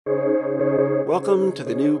Welcome to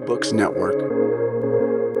the New Books Network.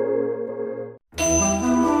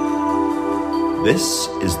 This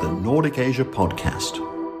is the Nordic Asia Podcast.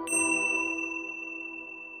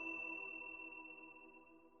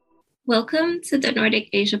 Welcome to the Nordic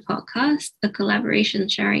Asia Podcast, a collaboration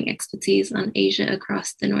sharing expertise on Asia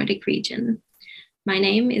across the Nordic region. My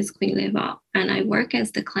name is Queen Leva, and I work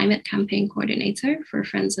as the Climate Campaign Coordinator for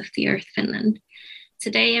Friends of the Earth Finland.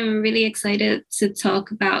 Today, I'm really excited to talk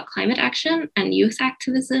about climate action and youth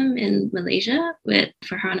activism in Malaysia with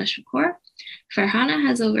Farhana Shakur. Farhana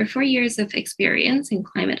has over 4 years of experience in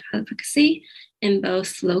climate advocacy in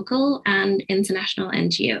both local and international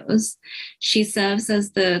NGOs. She serves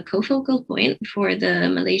as the co-focal point for the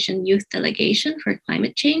Malaysian Youth Delegation for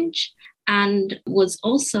Climate Change and was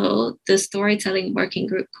also the Storytelling Working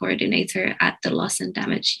Group Coordinator at the Loss and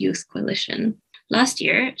Damage Youth Coalition. Last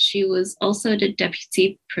year, she was also the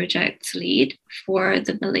Deputy Project Lead for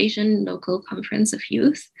the Malaysian Local Conference of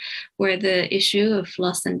Youth, where the issue of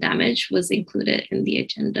loss and damage was included in the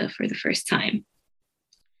agenda for the first time.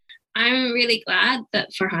 I'm really glad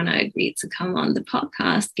that Farhana agreed to come on the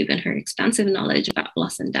podcast, given her expansive knowledge about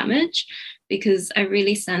loss and damage, because I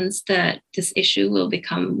really sense that this issue will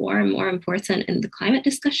become more and more important in the climate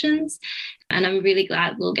discussions. And I'm really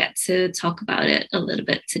glad we'll get to talk about it a little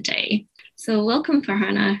bit today. So welcome,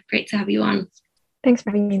 Farhana. Great to have you on. Thanks for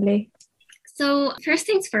having me, Lee. So first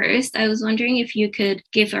things first, I was wondering if you could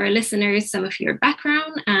give our listeners some of your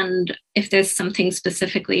background and if there's something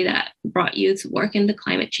specifically that brought you to work in the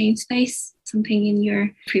climate change space, something in your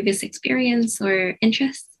previous experience or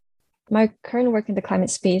interests. My current work in the climate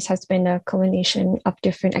space has been a culmination of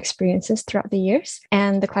different experiences throughout the years.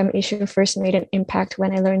 And the climate issue first made an impact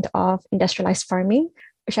when I learned of industrialized farming,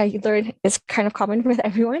 which I learned is kind of common with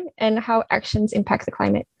everyone, and how actions impact the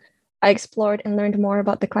climate. I explored and learned more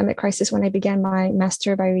about the climate crisis when I began my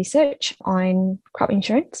Master by Research on crop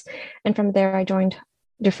insurance. And from there, I joined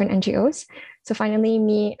different NGOs. So finally,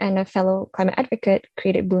 me and a fellow climate advocate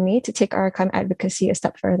created Bumi to take our climate advocacy a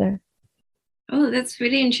step further. Oh, that's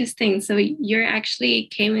really interesting. So you actually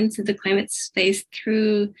came into the climate space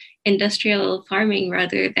through industrial farming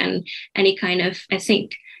rather than any kind of, I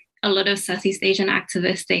think, a lot of Southeast Asian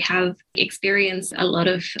activists, they have experienced a lot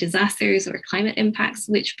of disasters or climate impacts,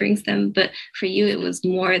 which brings them. But for you, it was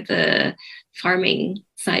more the farming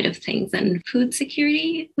side of things and food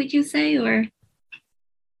security, would you say? Or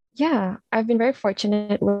yeah, I've been very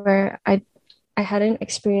fortunate where I hadn't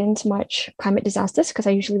experienced much climate disasters because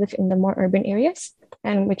I usually live in the more urban areas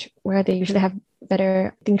and where they usually have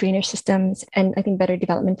better, I think, drainage systems and I think better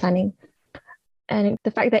development planning. And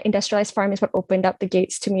the fact that industrialized farming is what opened up the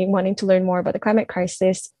gates to me wanting to learn more about the climate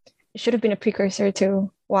crisis should have been a precursor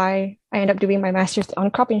to why I ended up doing my master's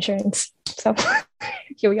on crop insurance. So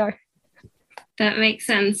here we are. That makes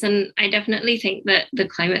sense. And I definitely think that the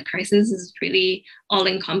climate crisis is really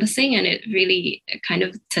all-encompassing and it really kind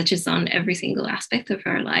of touches on every single aspect of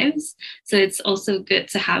our lives. So it's also good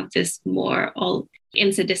to have this more all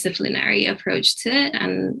interdisciplinary approach to it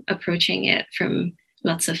and approaching it from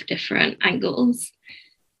lots of different angles.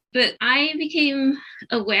 But I became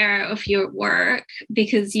aware of your work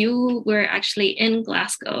because you were actually in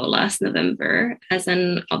Glasgow last November as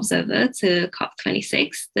an observer to COP26,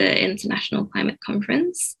 the International Climate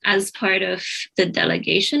Conference, as part of the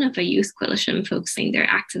delegation of a youth coalition focusing their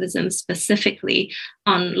activism specifically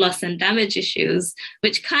on loss and damage issues,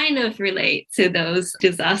 which kind of relate to those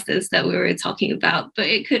disasters that we were talking about. But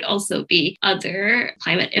it could also be other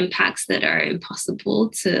climate impacts that are impossible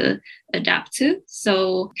to adapt to.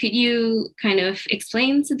 So could you kind of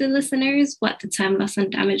explain to the listeners what the term loss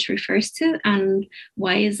and damage refers to and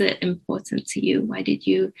why is it important to you? Why did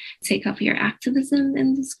you take up your activism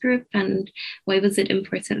in this group and why was it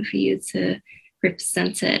important for you to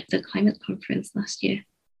represent it at the climate conference last year?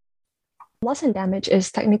 Loss and damage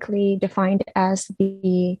is technically defined as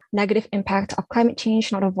the negative impact of climate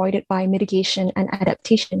change not avoided by mitigation and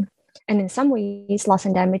adaptation. And in some ways, loss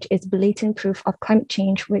and damage is blatant proof of climate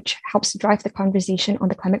change, which helps drive the conversation on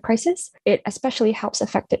the climate crisis. It especially helps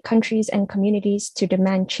affected countries and communities to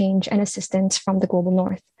demand change and assistance from the global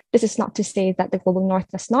north. This is not to say that the global north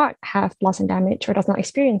does not have loss and damage or does not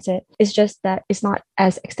experience it. It's just that it's not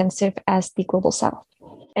as extensive as the global south.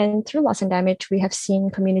 And through loss and damage, we have seen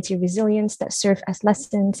community resilience that serve as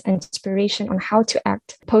lessons and inspiration on how to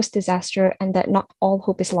act post-disaster and that not all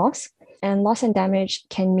hope is lost. And loss and damage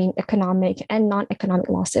can mean economic and non-economic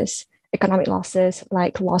losses. Economic losses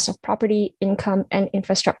like loss of property, income, and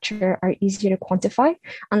infrastructure are easier to quantify,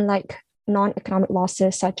 unlike non-economic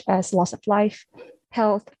losses such as loss of life,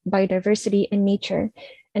 health, biodiversity, and nature.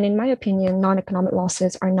 And in my opinion, non-economic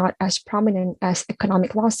losses are not as prominent as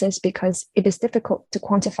economic losses because it is difficult to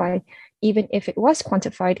quantify. Even if it was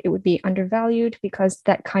quantified, it would be undervalued because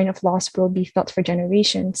that kind of loss will be felt for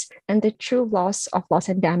generations. And the true loss of loss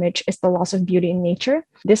and damage is the loss of beauty in nature.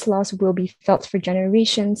 This loss will be felt for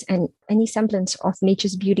generations, and any semblance of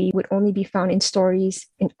nature's beauty would only be found in stories,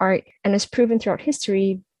 in art, and as proven throughout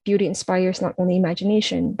history, beauty inspires not only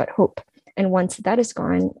imagination, but hope. And once that is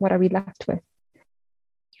gone, what are we left with?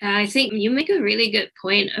 I think you make a really good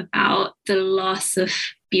point about the loss of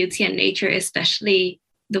beauty and nature, especially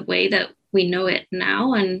the way that we know it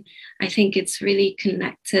now. And I think it's really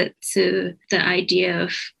connected to the idea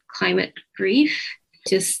of climate grief,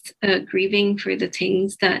 just grieving for the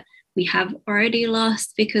things that we have already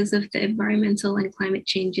lost because of the environmental and climate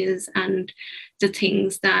changes and the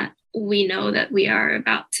things that we know that we are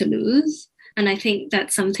about to lose. And I think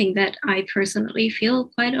that's something that I personally feel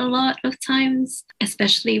quite a lot of times,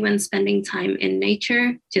 especially when spending time in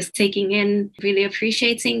nature, just taking in, really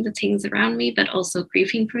appreciating the things around me, but also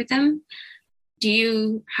grieving for them. Do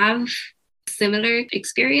you have similar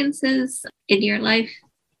experiences in your life?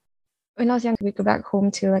 When I was young, we'd go back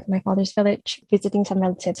home to like my father's village, visiting some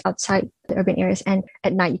relatives outside the urban areas. And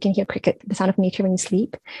at night, you can hear cricket, the sound of nature when you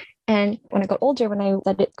sleep. And when I got older, when I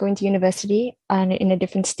started going to university and in a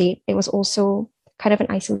different state, it was also kind of an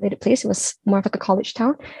isolated place. It was more of like a college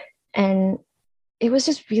town. And it was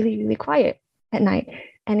just really, really quiet at night.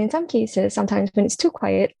 And in some cases, sometimes when it's too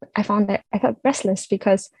quiet, I found that I felt restless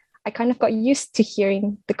because I kind of got used to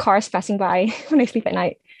hearing the cars passing by when I sleep at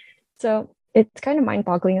night. So it's kind of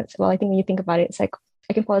mind-boggling as well. I think when you think about it, it's like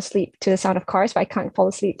I can fall asleep to the sound of cars, but I can't fall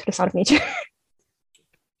asleep to the sound of nature.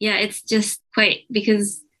 Yeah, it's just quite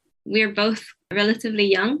because we're both relatively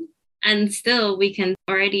young and still we can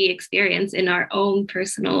already experience in our own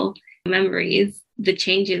personal memories the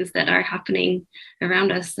changes that are happening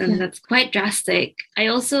around us. And that's quite drastic. I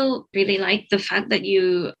also really like the fact that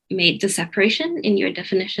you made the separation in your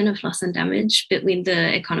definition of loss and damage between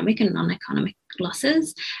the economic and non-economic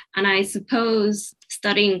losses. And I suppose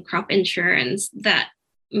studying crop insurance, that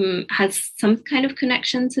has some kind of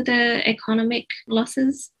connection to the economic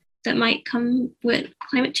losses that might come with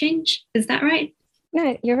climate change. Is that right?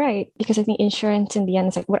 No, you're right. Because I think insurance in the end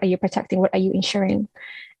is like, what are you protecting? What are you insuring?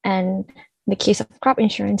 And in the case of crop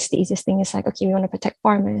insurance, the easiest thing is like, okay, we want to protect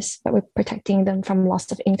farmers, but we're protecting them from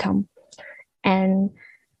loss of income. And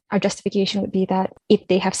our justification would be that if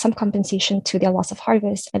they have some compensation to their loss of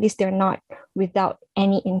harvest, at least they're not without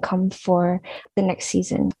any income for the next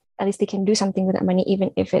season. At least they can do something with that money,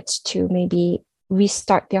 even if it's to maybe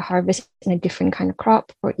restart their harvest in a different kind of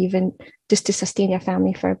crop, or even just to sustain their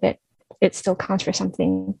family for a bit. It still counts for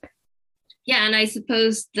something. Yeah, and I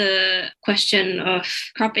suppose the question of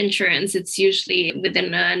crop insurance, it's usually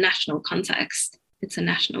within a national context. It's a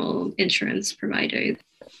national insurance provider.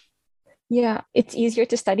 Yeah, it's easier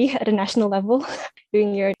to study at a national level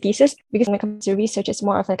doing your thesis, because when it comes to research, it's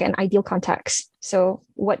more of like an ideal context. So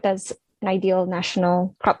what does an ideal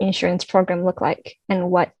national crop insurance program look like, and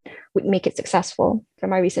what would make it successful? For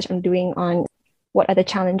my research, I'm doing on what are the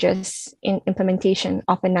challenges in implementation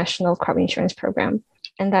of a national crop insurance program.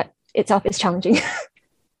 And that itself is challenging.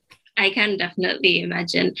 I can definitely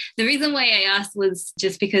imagine. The reason why I asked was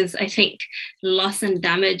just because I think loss and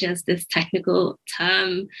damage as this technical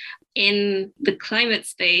term in the climate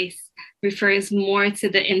space refers more to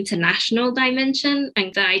the international dimension,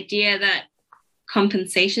 and the idea that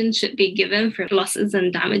compensation should be given for losses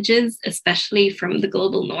and damages, especially from the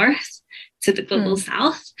global north to the global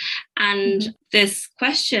south. And this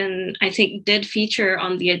question, I think, did feature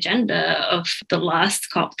on the agenda of the last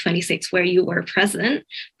COP26, where you were present,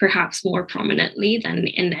 perhaps more prominently than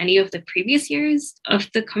in any of the previous years of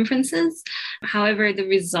the conferences. However, the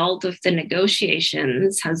result of the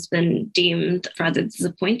negotiations has been deemed rather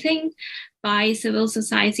disappointing by civil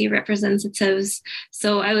society representatives.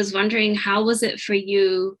 So I was wondering, how was it for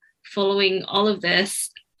you following all of this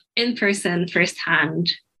in person, firsthand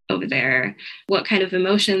over there? What kind of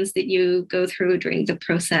emotions did you go through during the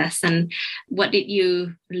process, and what did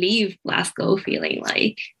you leave Glasgow feeling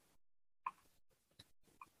like?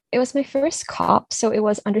 It was my first COP, so it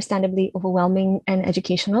was understandably overwhelming and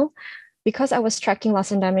educational. Because I was tracking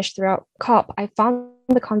loss and damage throughout COP, I found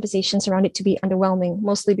the conversations around it to be underwhelming,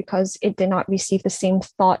 mostly because it did not receive the same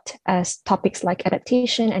thought as topics like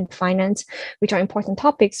adaptation and finance, which are important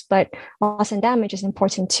topics, but loss and damage is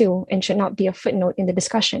important too and should not be a footnote in the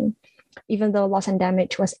discussion. Even though loss and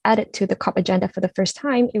damage was added to the COP agenda for the first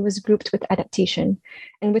time, it was grouped with adaptation.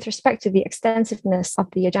 And with respect to the extensiveness of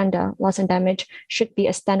the agenda, loss and damage should be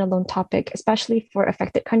a standalone topic, especially for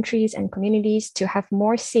affected countries and communities to have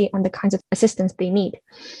more say on the kinds of assistance they need.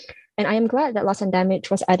 And I am glad that loss and damage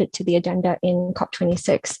was added to the agenda in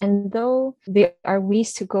COP26. And though there are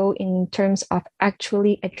ways to go in terms of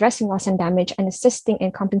actually addressing loss and damage and assisting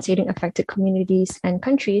and compensating affected communities and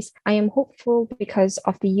countries, I am hopeful because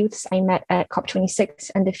of the youths I met at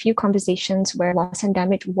COP26 and the few conversations where loss and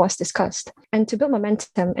damage was discussed. And to build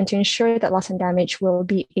momentum and to ensure that loss and damage will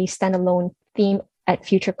be a standalone theme at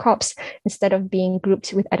future COPs instead of being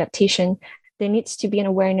grouped with adaptation, there needs to be an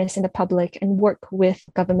awareness in the public and work with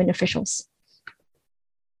government officials.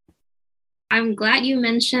 I'm glad you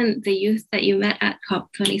mentioned the youth that you met at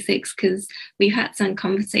COP26 because we've had some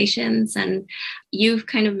conversations and you've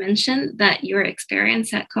kind of mentioned that your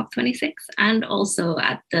experience at COP26 and also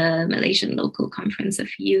at the Malaysian Local Conference of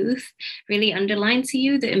Youth really underlined to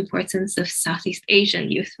you the importance of Southeast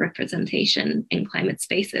Asian youth representation in climate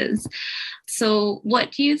spaces. So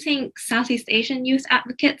what do you think Southeast Asian youth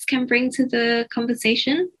advocates can bring to the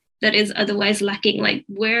conversation that is otherwise lacking? Like,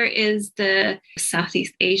 where is the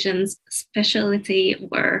Southeast Asians' specialty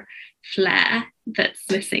or flair that's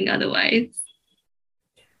missing otherwise?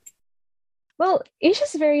 Well, Asia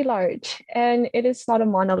is very large and it is not a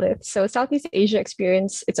monolith. So Southeast Asia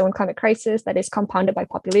experienced its own climate crisis that is compounded by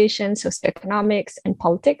population, socioeconomics, and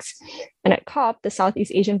politics. And at COP, the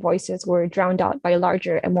Southeast Asian voices were drowned out by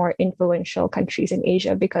larger and more influential countries in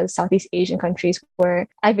Asia because Southeast Asian countries were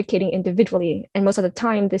advocating individually. And most of the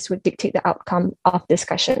time, this would dictate the outcome of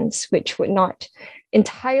discussions, which would not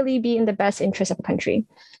entirely be in the best interest of a country,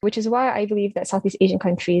 which is why I believe that Southeast Asian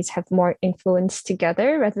countries have more influence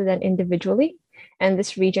together rather than individually. And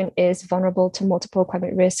this region is vulnerable to multiple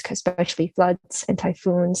climate risks, especially floods and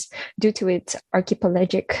typhoons, due to its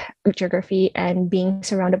archipelagic geography and being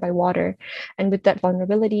surrounded by water. And with that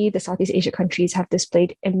vulnerability, the Southeast Asia countries have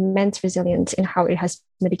displayed immense resilience in how it has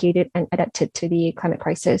mitigated and adapted to the climate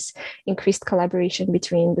crisis. Increased collaboration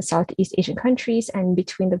between the Southeast Asian countries and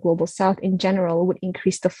between the global South in general would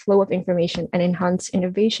increase the flow of information and enhance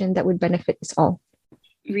innovation that would benefit us all.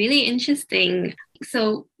 Really interesting.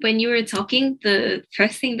 So when you were talking, the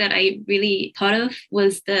first thing that I really thought of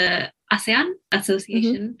was the ASEAN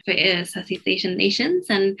Association for Southeast Asian Nations.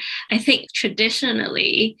 And I think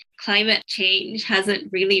traditionally, climate change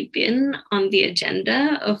hasn't really been on the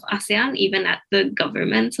agenda of ASEAN, even at the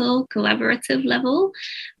governmental collaborative level.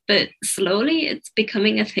 But slowly it's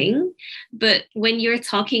becoming a thing. But when you're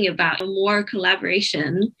talking about more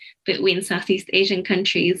collaboration between Southeast Asian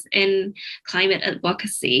countries in climate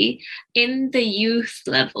advocacy, in the youth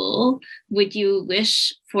level, would you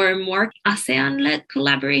wish for more ASEAN-led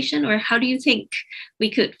collaboration? Or how do you think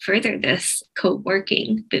we could further this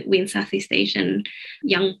co-working between Southeast Asian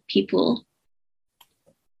young people?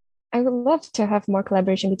 I would love to have more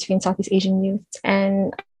collaboration between Southeast Asian youth.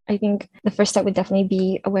 And I think the first step would definitely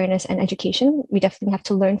be awareness and education. We definitely have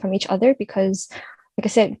to learn from each other because, like I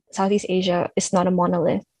said, Southeast Asia is not a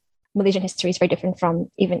monolith. Malaysian history is very different from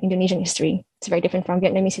even Indonesian history. It's very different from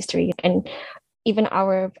Vietnamese history. And even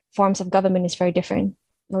our forms of government is very different.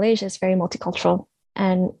 Malaysia is very multicultural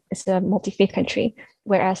and it's a multi-faith country,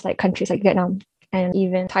 whereas like countries like Vietnam and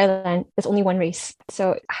even Thailand, there's only one race.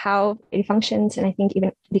 So how it functions, and I think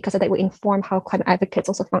even because of that, will inform how climate advocates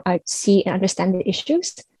also see and understand the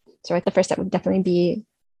issues. So the first step would definitely be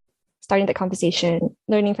starting the conversation,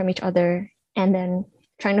 learning from each other, and then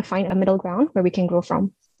trying to find a middle ground where we can grow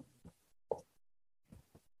from.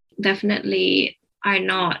 Definitely are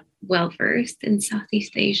not well versed in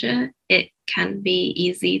Southeast Asia. It can be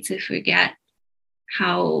easy to forget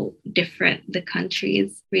how different the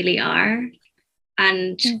countries really are.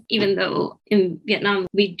 And even though in Vietnam,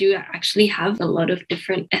 we do actually have a lot of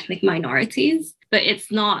different ethnic minorities, but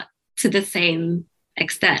it's not to the same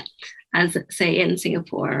extent as, say, in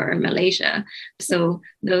Singapore or Malaysia. So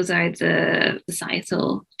those are the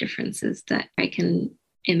societal differences that I can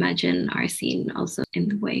imagine are seen also in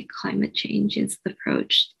the way climate change is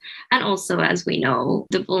approached. And also, as we know,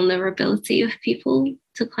 the vulnerability of people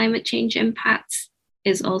to climate change impacts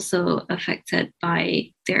is also affected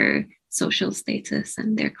by their social status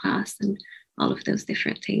and their class and all of those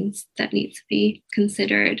different things that need to be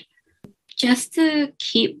considered. Just to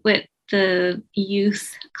keep with the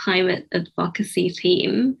youth climate advocacy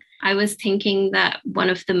theme, I was thinking that one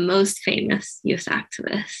of the most famous youth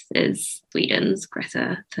activists is Sweden's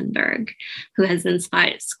Greta Thunberg, who has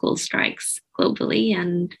inspired school strikes globally,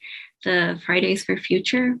 and the Fridays for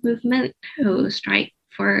Future movement, who strike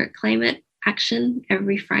for climate action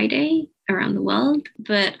every Friday around the world.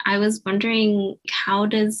 But I was wondering, how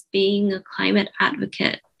does being a climate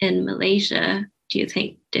advocate in Malaysia, do you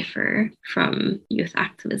think, differ from youth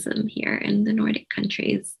activism here in the Nordic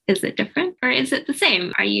countries? Is it different or is it the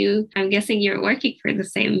same? I'm guessing you're working for the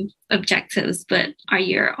same objectives, but are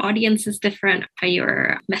your audiences different? Are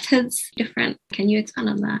your methods different? Can you expand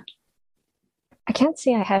on that? I can't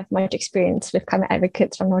say I have much experience with climate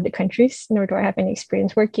advocates from Nordic countries, nor do I have any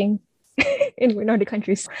experience working in Nordic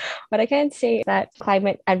countries. But I can say that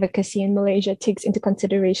climate advocacy in Malaysia takes into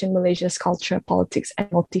consideration Malaysia's culture, politics,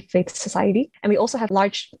 and multi-faith society. And we also have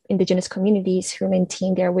large indigenous communities who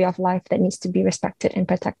maintain their way of life that needs to be respected and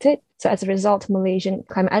protected. So as a result, Malaysian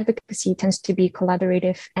climate advocacy tends to be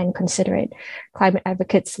collaborative and considerate. Climate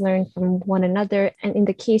advocates learn from one another. And in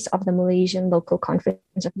the case of the Malaysian Local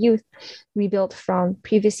Conference of Youth, we build from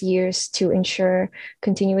previous years to ensure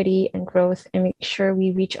continuity and growth and make sure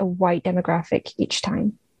we reach a wide demographic each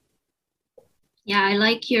time. Yeah, I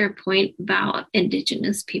like your point about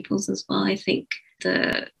indigenous peoples as well. I think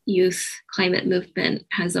the youth climate movement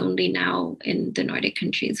has only now in the Nordic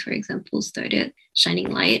countries, for example, started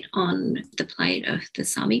shining light on the plight of the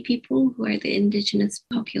Sami people, who are the indigenous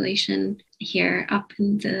population here up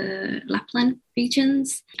in the Lapland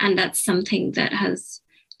regions. And that's something that has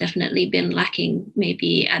definitely been lacking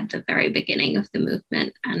maybe at the very beginning of the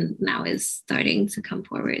movement and now is starting to come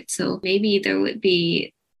forward. So maybe there would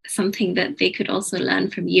be something that they could also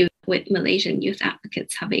learn from you, with Malaysian youth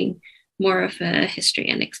advocates having more of a history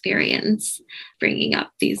and experience bringing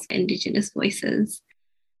up these indigenous voices.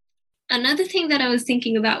 Another thing that I was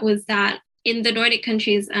thinking about was that in the Nordic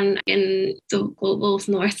countries and in the global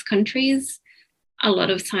North countries, a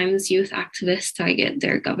lot of times youth activists target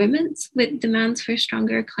their governments with demands for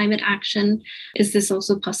stronger climate action. Is this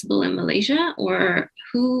also possible in Malaysia, or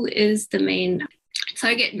who is the main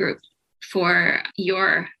target group for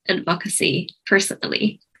your advocacy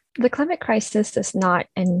personally? The climate crisis is not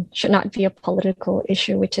and should not be a political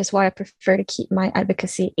issue, which is why I prefer to keep my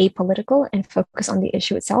advocacy apolitical and focus on the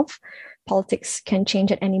issue itself. Politics can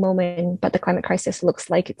change at any moment, but the climate crisis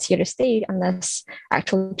looks like it's here to stay unless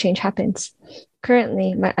actual change happens.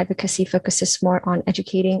 Currently, my advocacy focuses more on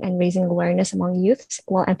educating and raising awareness among youths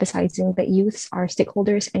while emphasizing that youths are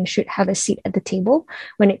stakeholders and should have a seat at the table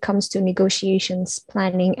when it comes to negotiations,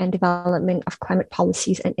 planning, and development of climate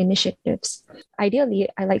policies and initiatives. Ideally,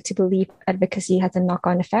 I like to believe advocacy has a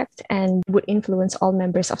knock-on effect and would influence all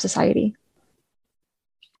members of society.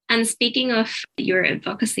 And speaking of your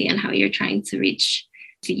advocacy and how you're trying to reach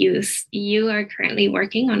the youth, you are currently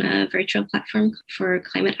working on a virtual platform for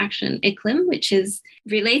climate action ICLIM, which is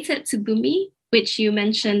related to Bumi, which you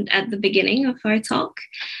mentioned at the beginning of our talk.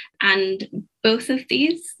 And both of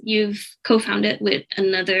these you've co-founded with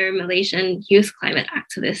another Malaysian youth climate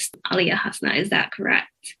activist, Alia Hasna. Is that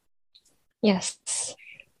correct? Yes.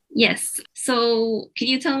 Yes. So can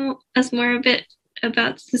you tell us more a bit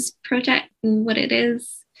about this project and what it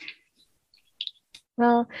is?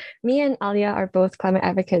 Well, me and Alia are both climate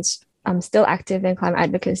advocates, still active in climate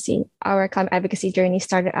advocacy. Our climate advocacy journey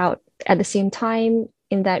started out at the same time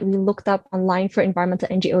in that we looked up online for environmental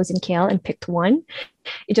NGOs in KL and picked one.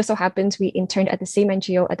 It just so happens we interned at the same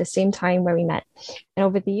NGO at the same time where we met. And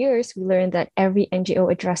over the years, we learned that every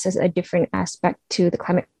NGO addresses a different aspect to the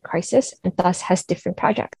climate crisis and thus has different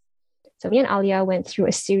projects. So me and Alia went through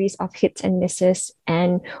a series of hits and misses,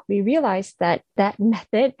 and we realized that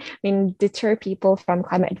method may deter people from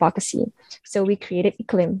climate advocacy. So we created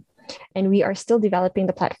ICLIM, and we are still developing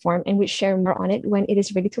the platform and we'll share more on it when it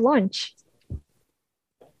is ready to launch.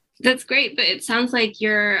 That's great, but it sounds like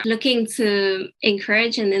you're looking to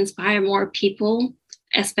encourage and inspire more people,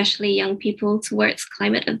 especially young people, towards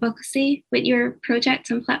climate advocacy with your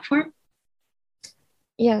project and platform.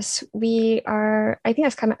 Yes, we are. I think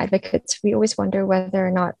as climate advocates, we always wonder whether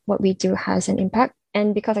or not what we do has an impact.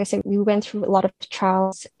 And because like I said, we went through a lot of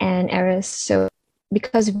trials and errors. So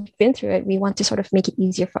because we've been through it, we want to sort of make it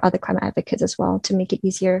easier for other climate advocates as well, to make it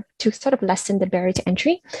easier to sort of lessen the barrier to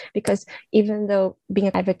entry. Because even though being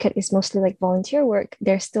an advocate is mostly like volunteer work,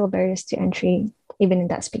 there's still barriers to entry, even in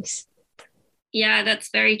that space. Yeah,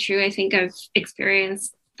 that's very true. I think I've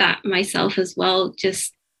experienced that myself as well.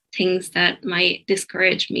 Just things that might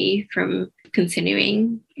discourage me from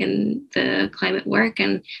continuing in the climate work.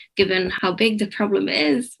 And given how big the problem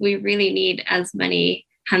is, we really need as many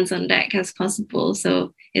hands on deck as possible.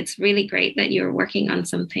 So it's really great that you're working on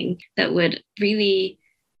something that would really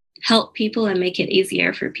help people and make it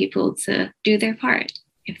easier for people to do their part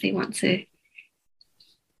if they want to.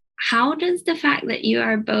 How does the fact that you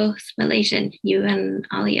are both Malaysian, you and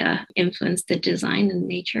Alia, influence the design and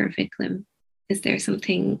nature of ICLIM? Is there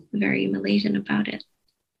something very Malaysian about it?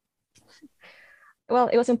 Well,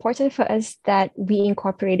 it was important for us that we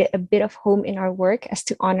incorporated a bit of home in our work as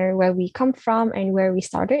to honor where we come from and where we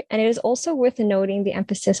started. And it is also worth noting the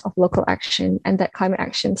emphasis of local action and that climate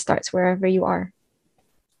action starts wherever you are.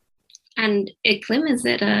 And iklim, is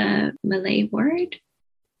it a Malay word?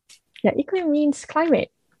 Yeah, iklim means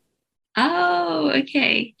climate. Oh,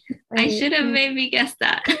 okay. I Right. should have maybe guessed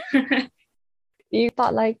that. You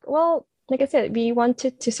thought like, well, like I said, we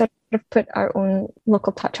wanted to sort of put our own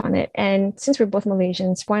local touch on it. And since we're both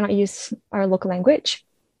Malaysians, why not use our local language?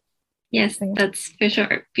 Yes, that's for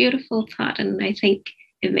sure. Beautiful thought. And I think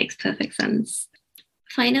it makes perfect sense.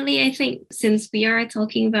 Finally, I think since we are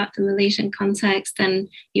talking about the Malaysian context and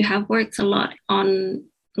you have worked a lot on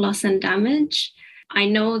loss and damage, I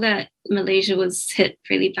know that Malaysia was hit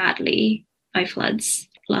really badly by floods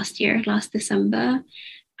last December.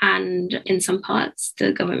 And in some parts,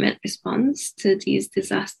 the government response to these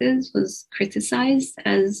disasters was criticized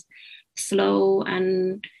as slow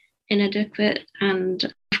and inadequate. And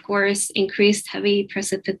of course, increased heavy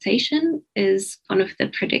precipitation is one of the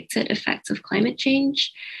predicted effects of climate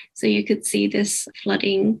change. So you could see this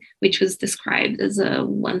flooding, which was described as a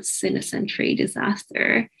once in a century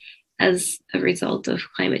disaster, as a result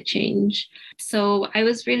of climate change. So I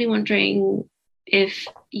was really wondering if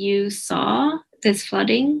you saw this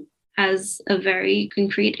flooding as a very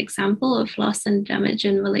concrete example of loss and damage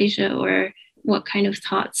in Malaysia, or what kind of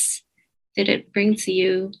thoughts did it bring to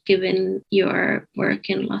you given your work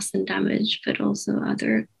in loss and damage, but also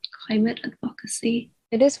other climate advocacy?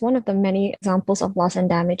 It is one of the many examples of loss and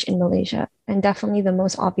damage in Malaysia, and definitely the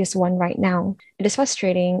most obvious one right now. It is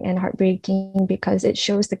frustrating and heartbreaking because it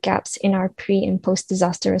shows the gaps in our pre and post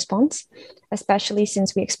disaster response, especially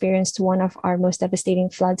since we experienced one of our most devastating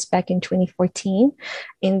floods back in 2014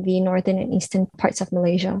 in the northern and eastern parts of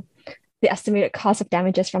Malaysia. The estimated cost of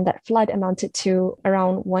damages from that flood amounted to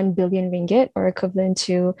around 1 billion ringgit, or equivalent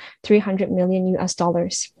to 300 million US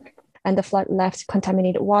dollars. And the flood left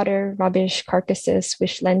contaminated water, rubbish, carcasses,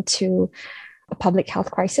 which led to a public health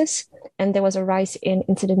crisis. And there was a rise in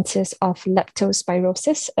incidences of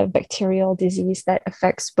leptospirosis, a bacterial disease that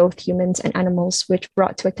affects both humans and animals, which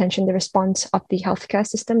brought to attention the response of the healthcare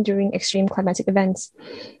system during extreme climatic events.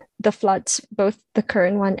 The floods, both the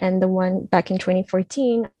current one and the one back in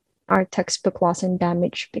 2014, are textbook loss and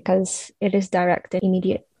damage because it is direct and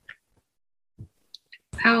immediate.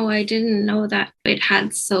 Wow, I didn't know that it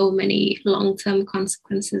had so many long-term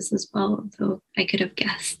consequences as well, though I could have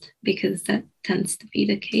guessed, because that tends to be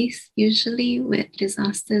the case usually with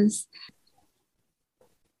disasters.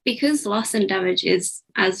 Because loss and damage is,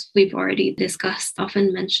 as we've already discussed,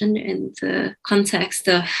 often mentioned in the context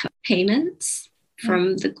of payments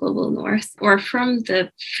from the global north or from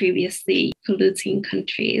the previously polluting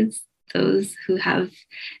countries, those who have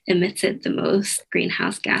emitted the most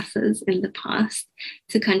greenhouse gases in the past,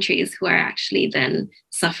 to countries who are actually then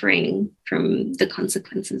suffering from the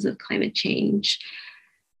consequences of climate change.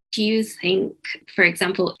 Do you think, for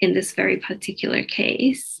example, in this very particular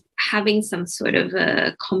case, having some sort of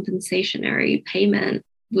a compensatory payment,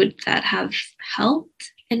 would that have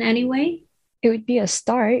helped in any way? It would be a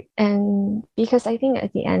start. And because I think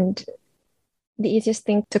at the end, the easiest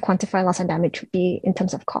thing to quantify loss and damage would be in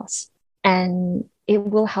terms of costs. And it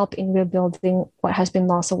will help in rebuilding what has been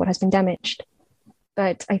lost or what has been damaged.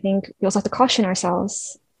 But I think we also have to caution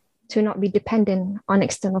ourselves to not be dependent on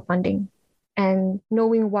external funding. And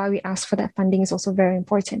knowing why we ask for that funding is also very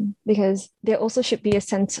important, because there also should be a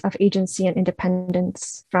sense of agency and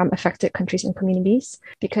independence from affected countries and communities.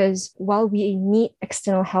 Because while we need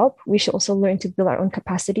external help, we should also learn to build our own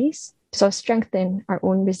capacities to sort of strengthen our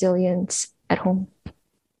own resilience at home.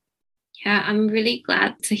 Yeah, I'm really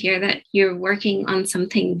glad to hear that you're working on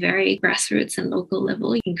something very grassroots and local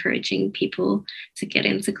level, encouraging people to get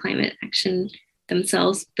into climate action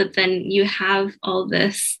themselves. But then you have all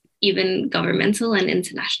this even governmental and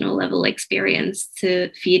international level experience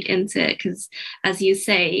to feed into it. Because as you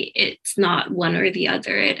say, it's not one or the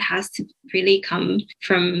other. It has to really come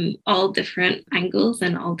from all different angles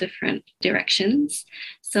and all different directions.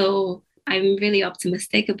 So I'm really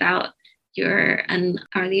optimistic about your and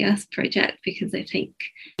Arlia's project, because I think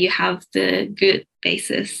you have the good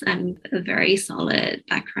basis and a very solid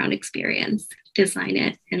background experience to design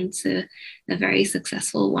it into a very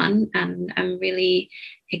successful one. And I'm really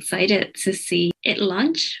excited to see it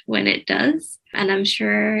launch when it does. And I'm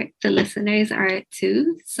sure the listeners are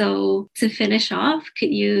too. So to finish off,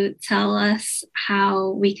 could you tell us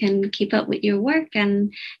how we can keep up with your work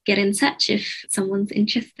and get in touch if someone's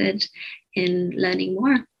interested in learning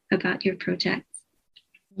more about your project?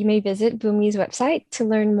 You may visit Bhumi's website to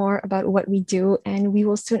learn more about what we do, and we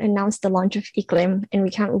will soon announce the launch of Iklim, and we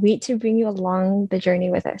can't wait to bring you along the journey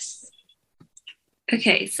with us.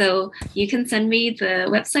 Okay, so you can send me the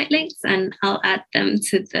website links and I'll add them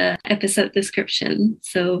to the episode description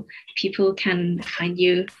so people can find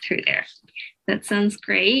you through there. That sounds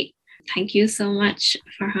great. Thank you so much,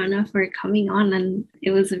 Farhana, for coming on, and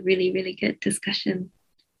it was a really, really good discussion.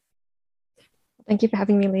 Thank you for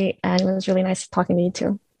having me, Lee, and it was really nice talking to you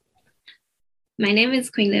too. My name is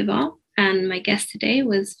Queen Leval, and my guest today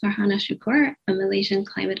was Farhana Shukur, a Malaysian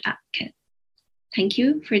climate advocate. Thank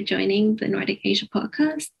you for joining the Nordic Asia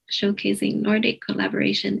podcast, showcasing Nordic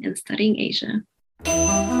collaboration in studying Asia.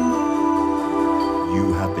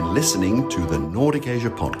 You have been listening to the Nordic Asia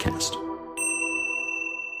podcast.